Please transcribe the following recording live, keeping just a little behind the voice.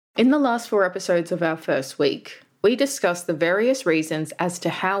In the last 4 episodes of our first week, we discussed the various reasons as to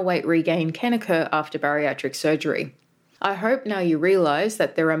how weight regain can occur after bariatric surgery. I hope now you realize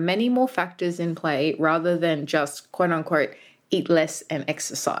that there are many more factors in play rather than just quote-unquote eat less and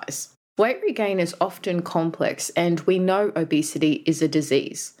exercise. Weight regain is often complex, and we know obesity is a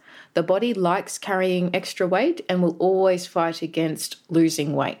disease. The body likes carrying extra weight and will always fight against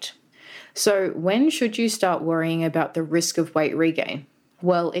losing weight. So when should you start worrying about the risk of weight regain?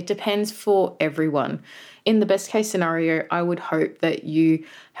 Well, it depends for everyone. In the best case scenario, I would hope that you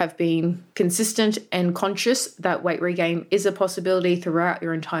have been consistent and conscious that weight regain is a possibility throughout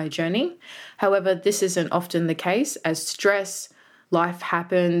your entire journey. However, this isn't often the case as stress, life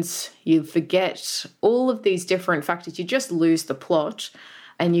happens, you forget all of these different factors. You just lose the plot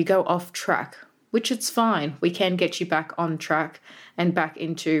and you go off track, which it's fine. We can get you back on track and back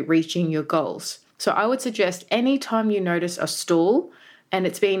into reaching your goals. So I would suggest anytime you notice a stall, and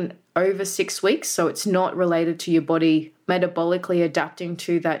it's been over 6 weeks, so it's not related to your body metabolically adapting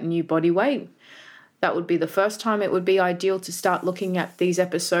to that new body weight, that would be the first time it would be ideal to start looking at these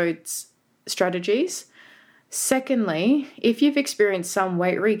episodes' strategies. Secondly, if you've experienced some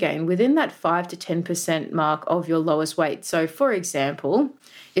weight regain within that 5 to 10% mark of your lowest weight. So for example,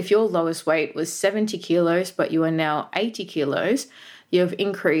 if your lowest weight was 70 kilos, but you are now 80 kilos, you've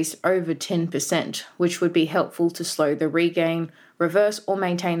increased over 10%, which would be helpful to slow the regain, reverse or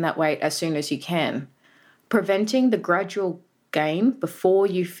maintain that weight as soon as you can. Preventing the gradual gain before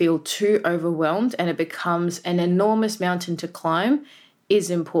you feel too overwhelmed and it becomes an enormous mountain to climb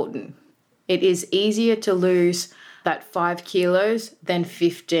is important. It is easier to lose that 5 kilos than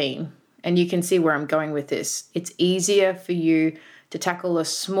 15. And you can see where I'm going with this. It's easier for you to tackle a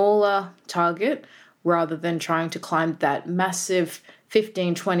smaller target rather than trying to climb that massive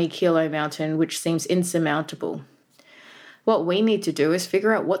 15, 20 kilo mountain, which seems insurmountable. What we need to do is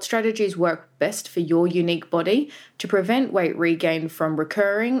figure out what strategies work best for your unique body to prevent weight regain from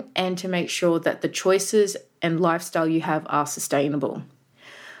recurring and to make sure that the choices and lifestyle you have are sustainable.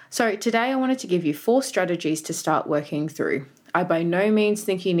 So today I wanted to give you 4 strategies to start working through. I by no means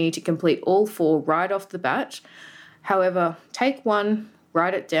think you need to complete all 4 right off the bat. However, take one,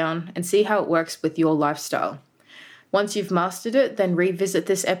 write it down, and see how it works with your lifestyle. Once you've mastered it, then revisit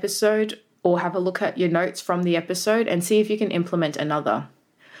this episode or have a look at your notes from the episode and see if you can implement another.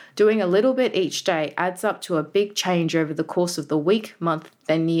 Doing a little bit each day adds up to a big change over the course of the week, month,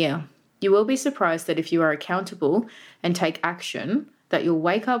 then year. You will be surprised that if you are accountable and take action, that you'll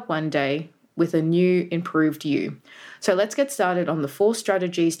wake up one day with a new, improved you. So let's get started on the 4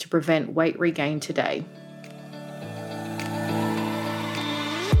 strategies to prevent weight regain today.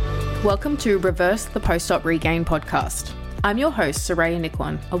 Welcome to Reverse the Post-Op Regain podcast. I'm your host, Soraya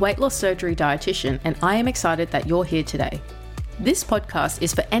Nikwan, a weight loss surgery dietitian, and I am excited that you're here today. This podcast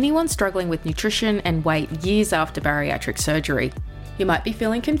is for anyone struggling with nutrition and weight years after bariatric surgery. You might be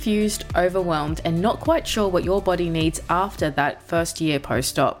feeling confused, overwhelmed, and not quite sure what your body needs after that first year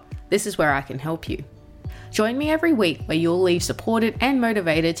post-op. This is where I can help you. Join me every week where you'll leave supported and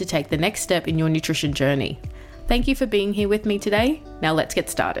motivated to take the next step in your nutrition journey. Thank you for being here with me today. Now let's get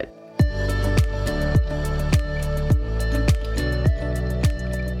started.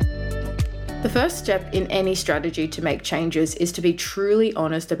 The first step in any strategy to make changes is to be truly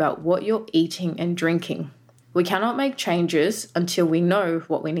honest about what you're eating and drinking. We cannot make changes until we know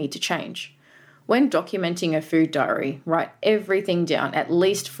what we need to change. When documenting a food diary, write everything down, at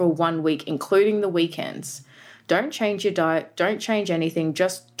least for 1 week, including the weekends. Don't change your diet, don't change anything,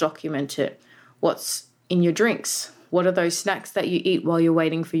 just document it. What's in your drinks? What are those snacks that you eat while you're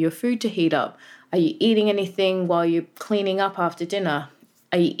waiting for your food to heat up? Are you eating anything while you're cleaning up after dinner?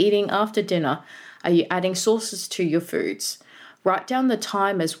 Are you eating after dinner? Are you adding sauces to your foods? Write down the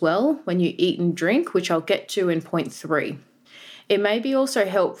time as well when you eat and drink, which I'll get to in point 3. It may be also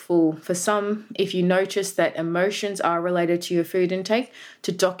helpful for some, if you notice that emotions are related to your food intake,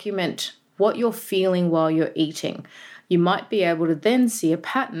 to document what you're feeling while you're eating. You might be able to then see a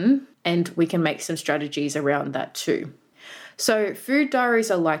pattern, and we can make some strategies around that too. So food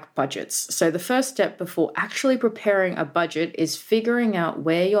diaries are like budgets. So the first step before actually preparing a budget is figuring out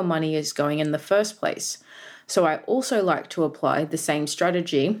where your money is going in the first place. So I also like to apply the same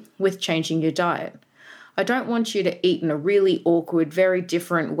strategy with changing your diet. I don't want you to eat in a really awkward, very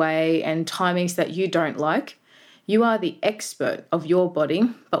different way and timings that you don't like. You are the expert of your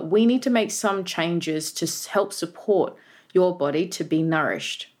body, but we need to make some changes to help support your body to be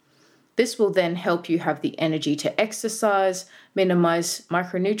nourished. This will then help you have the energy to exercise, minimize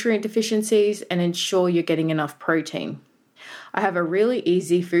micronutrient deficiencies, and ensure you're getting enough protein. I have a really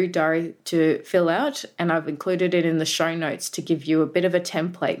easy food diary to fill out, and I've included it in the show notes to give you a bit of a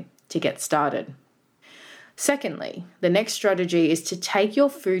template to get started. Secondly, the next strategy is to take your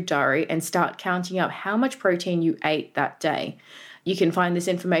food diary and start counting up how much protein you ate that day. You can find this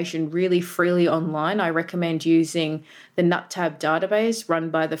information really freely online. I recommend using the NutTab database run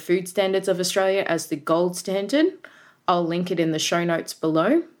by the Food Standards of Australia as the gold standard. I'll link it in the show notes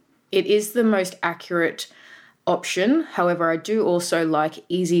below. It is the most accurate option. However, I do also like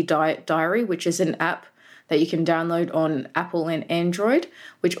Easy Diet Diary, which is an app that you can download on Apple and Android,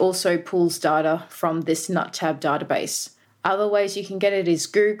 which also pulls data from this NutTab database. Other ways you can get it is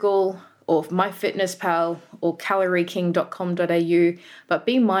Google or MyFitnessPal or calorieking.com.au, but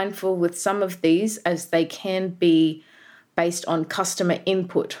be mindful with some of these as they can be based on customer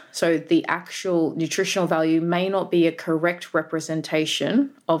input. So the actual nutritional value may not be a correct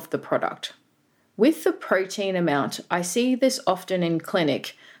representation of the product. With the protein amount, I see this often in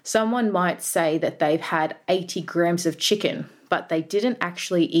clinic. Someone might say that they've had 80 grams of chicken, but they didn't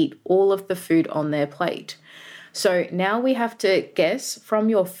actually eat all of the food on their plate. So now we have to guess from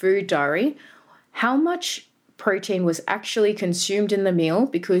your food diary how much protein was actually consumed in the meal,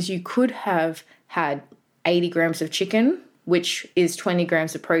 because you could have had 80 grams of chicken, which is 20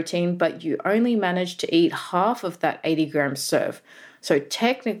 grams of protein, but you only managed to eat half of that 80 grams serve. So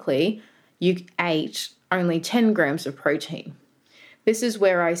technically, you ate only 10 grams of protein. This is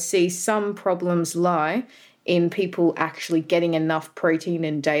where I see some problems lie in people actually getting enough protein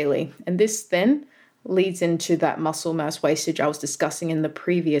in daily. And this then leads into that muscle mass wastage I was discussing in the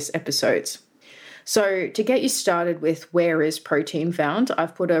previous episodes. So to get you started with where is protein found,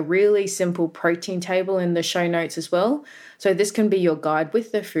 I've put a really simple protein table in the show notes as well. So this can be your guide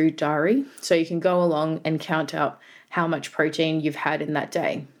with the food diary, so you can go along and count out how much protein you've had in that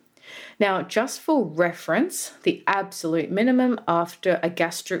day. Now, just for reference, the absolute minimum after a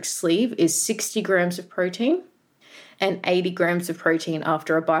gastric sleeve is 60 grams of protein and 80 grams of protein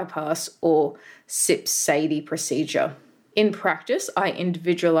after a bypass or SIPS-SAIDI procedure. In practice, I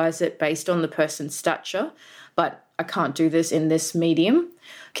individualize it based on the person's stature, but I can't do this in this medium.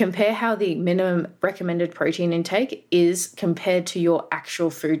 Compare how the minimum recommended protein intake is compared to your actual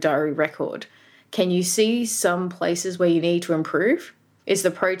food diary record. Can you see some places where you need to improve? Is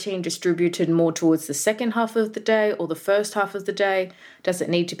the protein distributed more towards the second half of the day or the first half of the day? Does it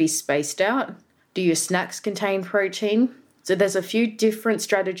need to be spaced out? Do your snacks contain protein? So there's a few different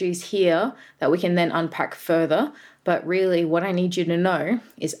strategies here that we can then unpack further. But really what I need you to know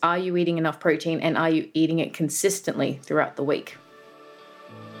is, are you eating enough protein and are you eating it consistently throughout the week?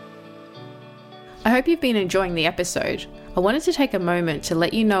 I hope you've been enjoying the episode. I wanted to take a moment to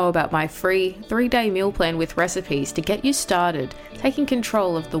let you know about my free 3-day meal plan with recipes to get you started taking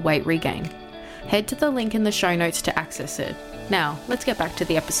control of the weight regain. Head to the link in the show notes to access it. Now, let's get back to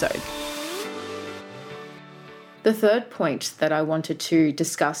the episode. The third point that I wanted to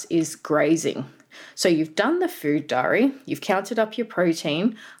discuss is grazing. So you've done the food diary, you've counted up your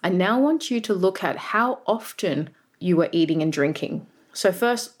protein. I now want you to look at how often you are eating and drinking. So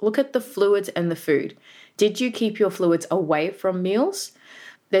first, look at the fluids and the food. Did you keep your fluids away from meals?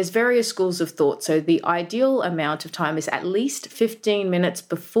 There's various schools of thought. So the ideal amount of time is at least 15 minutes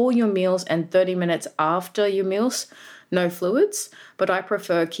before your meals and 30 minutes after your meals, no fluids. But I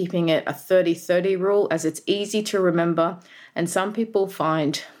prefer keeping it a 30-30 rule, as it's easy to remember. And some people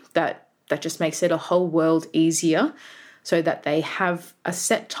find that just makes it a whole world easier, so that they have a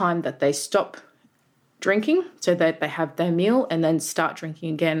set time that they stop drinking, so that they have their meal and then start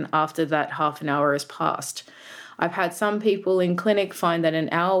drinking again after that half an hour has passed. I've had some people in clinic find that an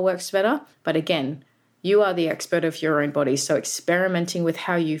hour works better, but again, you are the expert of your own body, so experimenting with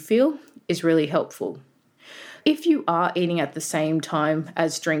how you feel is really helpful. If you are eating at the same time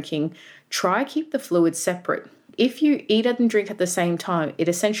as drinking, try keep the fluids separate. If you eat and drink at the same time, it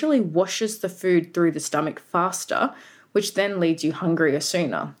essentially washes the food through the stomach faster, which then leaves you hungrier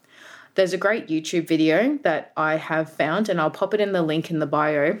sooner. There's a great YouTube video that I have found, and I'll pop it in the link in the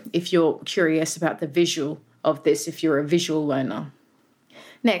bio if you're curious about the visual of this, if you're a visual learner.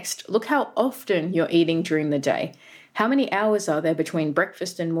 Next, look how often you're eating during the day. How many hours are there between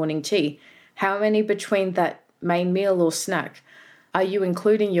breakfast and morning tea? How many between that main meal or snack? Are you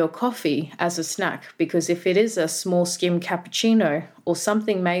including your coffee as a snack? Because if it is a small skim cappuccino or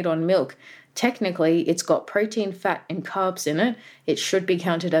something made on milk, technically it's got protein, fat, and carbs in it. It should be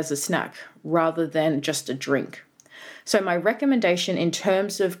counted as a snack rather than just a drink. So my recommendation in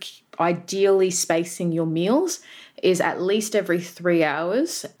terms of ideally spacing your meals is at least every 3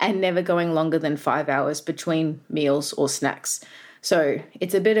 hours and never going longer than 5 hours between meals or snacks. So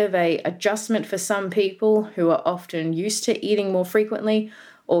it's a bit of an adjustment for some people who are often used to eating more frequently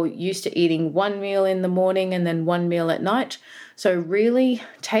or used to eating one meal in the morning and then one meal at night. So really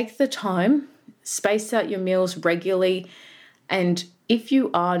take the time, space out your meals regularly, and if you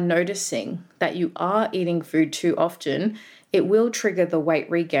are noticing that you are eating food too often, it will trigger the weight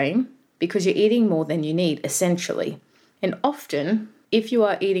regain because you're eating more than you need, essentially. And often, if you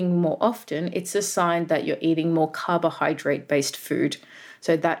are eating more often, it's a sign that you're eating more carbohydrate-based food.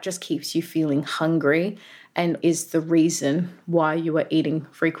 So that just keeps you feeling hungry and is the reason why you are eating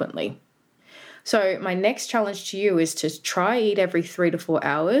frequently. So my next challenge to you is to try eat every 3 to 4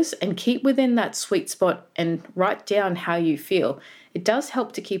 hours and keep within that sweet spot and write down how you feel. It does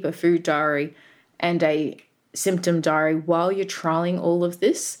help to keep a food diary and a symptom diary while you're trialing all of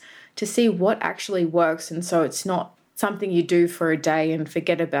this to see what actually works. And so it's not something you do for a day and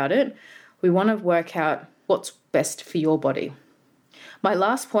forget about it. We want to work out what's best for your body. My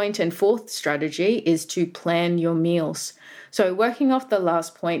last point and fourth strategy is to plan your meals. So working off the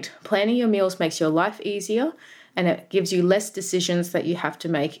last point, planning your meals makes your life easier and it gives you less decisions that you have to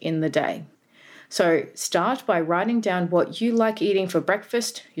make in the day. So start by writing down what you like eating for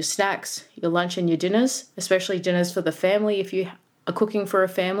breakfast, your snacks, your lunch and your dinners, especially dinners for the family if you are cooking for a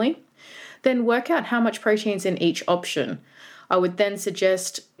family. Then work out how much protein is in each option. I would then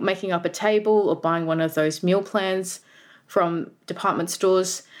suggest making up a table or buying one of those meal plans from department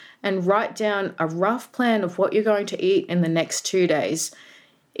stores and write down a rough plan of what you're going to eat in the next 2 days.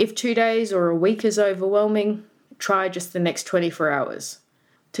 If 2 days or a week is overwhelming, try just the next 24 hours.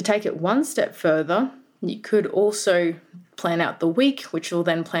 To take it one step further, you could also plan out the week, which will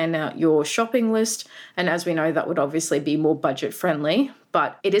then plan out your shopping list. And as we know, that would obviously be more budget friendly,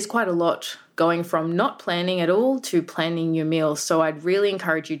 but it is quite a lot going from not planning at all to planning your meals. So I'd really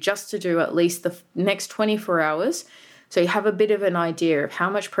encourage you just to do at least the next 24 hours. So you have a bit of an idea of how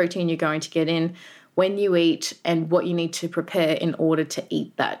much protein you're going to get in, when you eat, and what you need to prepare in order to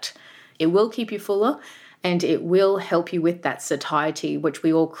eat that. It will keep you fuller and it will help you with that satiety, which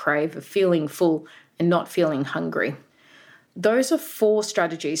we all crave, of feeling full and not feeling hungry. Those are 4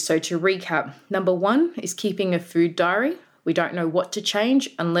 strategies. So to recap, number 1 is keeping a food diary. We don't know what to change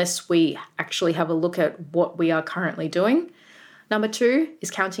unless we actually have a look at what we are currently doing. Number 2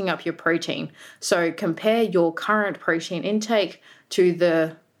 is counting up your protein. So compare your current protein intake to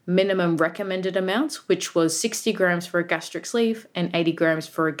the minimum recommended amounts, which was 60 grams for a gastric sleeve and 80 grams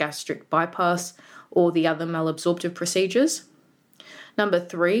for a gastric bypass or the other malabsorptive procedures. Number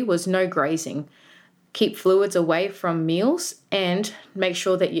 3 was no grazing. Keep fluids away from meals and make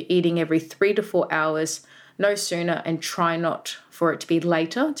sure that you're eating every 3 to 4 hours, no sooner, and try not for it to be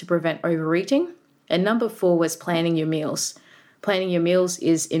later to prevent overeating. And number 4 was planning your meals. Planning your meals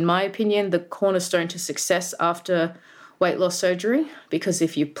is, in my opinion, the cornerstone to success after weight loss surgery, because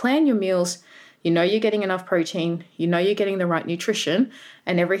if you plan your meals, you know you're getting enough protein, you know you're getting the right nutrition,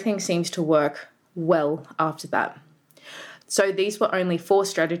 and everything seems to work well after that. So these were only 4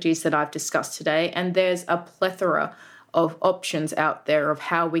 strategies that I've discussed today, and there's a plethora of options out there of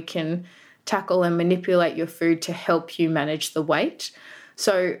how we can tackle and manipulate your food to help you manage the weight.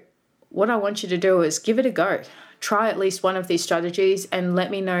 So what I want you to do is give it a go. Try at least one of these strategies and let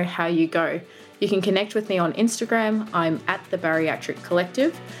me know how you go. You can connect with me on Instagram. I'm at The Bariatric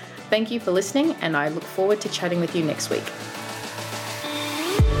Collective. Thank you for listening, and I look forward to chatting with you next week.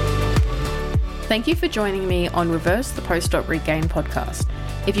 Thank you for joining me on Reverse the Post-Op Regain podcast.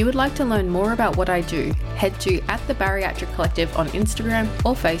 If you would like to learn more about what I do, head to @The_Bariatric Collective on Instagram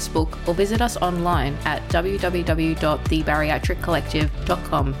or Facebook, or visit us online at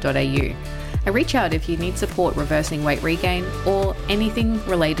www.thebariatriccollective.com.au. And reach out if you need support reversing weight regain or anything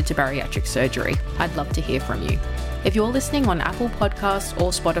related to bariatric surgery. I'd love to hear from you. If you're listening on Apple Podcasts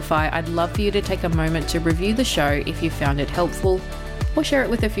or Spotify, I'd love for you to take a moment to review the show if you found it helpful, or share it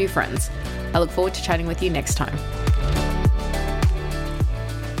with a few friends. I look forward to chatting with you next time.